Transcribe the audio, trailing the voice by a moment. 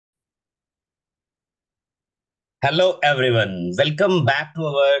Hello everyone, welcome back to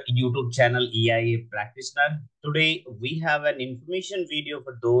our YouTube channel EIA Practitioner. Today we have an information video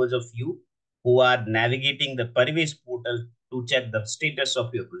for those of you who are navigating the Parivesh portal to check the status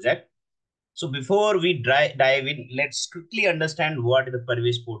of your project. So before we dive in, let's quickly understand what the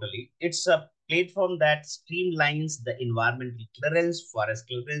Parivesh portal is. It's a platform that streamlines the environmental clearance, forest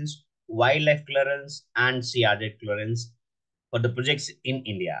clearance, wildlife clearance, and CRJ clearance for the projects in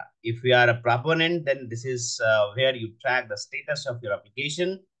India. If you are a proponent, then this is where you track the status of your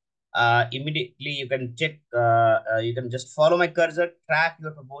application. Immediately, you can check, you can just follow my cursor, track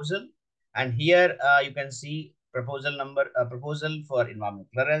your proposal. And here you can see proposal number, proposal for environment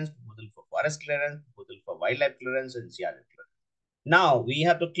clearance, proposal for forest clearance, proposal for wildlife clearance, and CRF clearance. Now we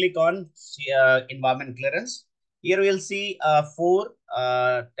have to click on environment clearance. Here we'll see four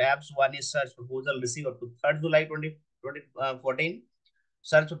tabs. One is search proposal received up to 3rd July 2014.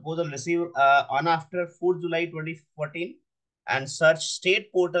 Search proposal received on after 4th July 2014. And search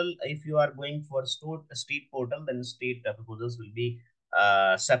state portal. If you are going for state portal, then state proposals will be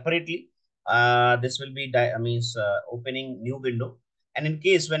separately. This will be opening new window. And in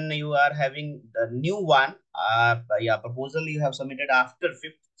case when you are having the new one, proposal you have submitted after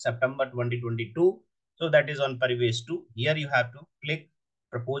 5th September 2022. So that is on Parivesh 2. Here you have to click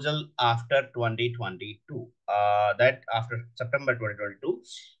proposal after 2022. That after September 2022.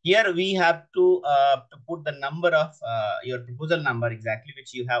 Here we have to put the number of your proposal number exactly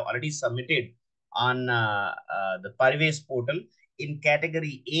which you have already submitted on the Parivesh portal in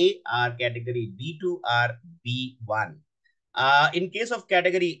category A or category B2 or B1. In case of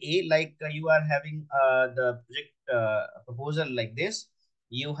category A, like you are having the project proposal like this,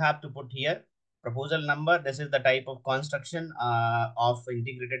 you have to put here proposal number. This is the type of construction of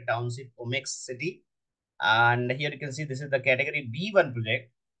integrated township Omex city. And here you can see this is the category B1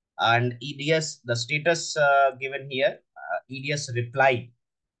 project and EDS, the status given here, EDS reply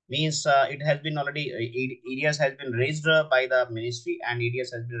means it has been already EDS has been raised by the ministry and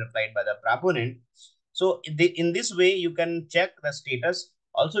EDS has been replied by the proponent. So in this way you can check the status.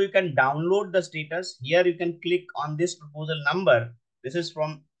 Also you can download the status. Here you can click on this proposal number. This is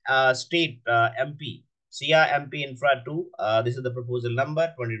from state MP SIA MP Infra 2. This is the proposal number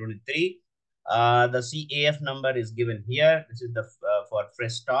 2023. The CAF number is given here. This is the for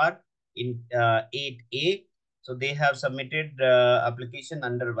fresh start in 8A. So they have submitted application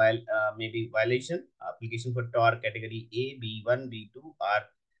under maybe violation application for TOR category A, B1, B2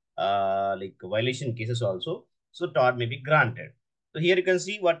 are like violation cases also. So TOR may be granted. So here you can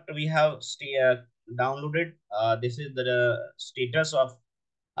see what we have downloaded. This is the status of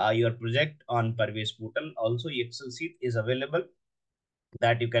your project on Parivesh portal. Also, Excel sheet is available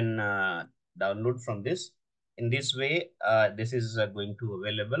that you can download from this. In this way, this is going to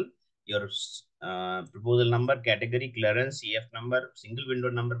available your proposal number, category, clearance, CF number, single window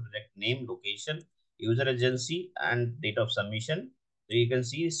number, project name, location, user agency, and date of submission. So you can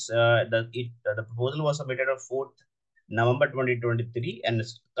see the proposal was submitted on 4th November 2023, and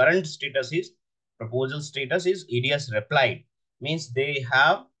current status is proposal status is EDS replied. Means they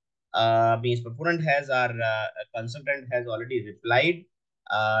have means proponent has or consultant has already replied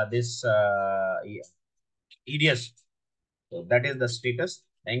this EDS. So that is the status.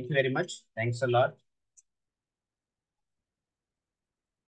 Thank you very much. Thanks a lot.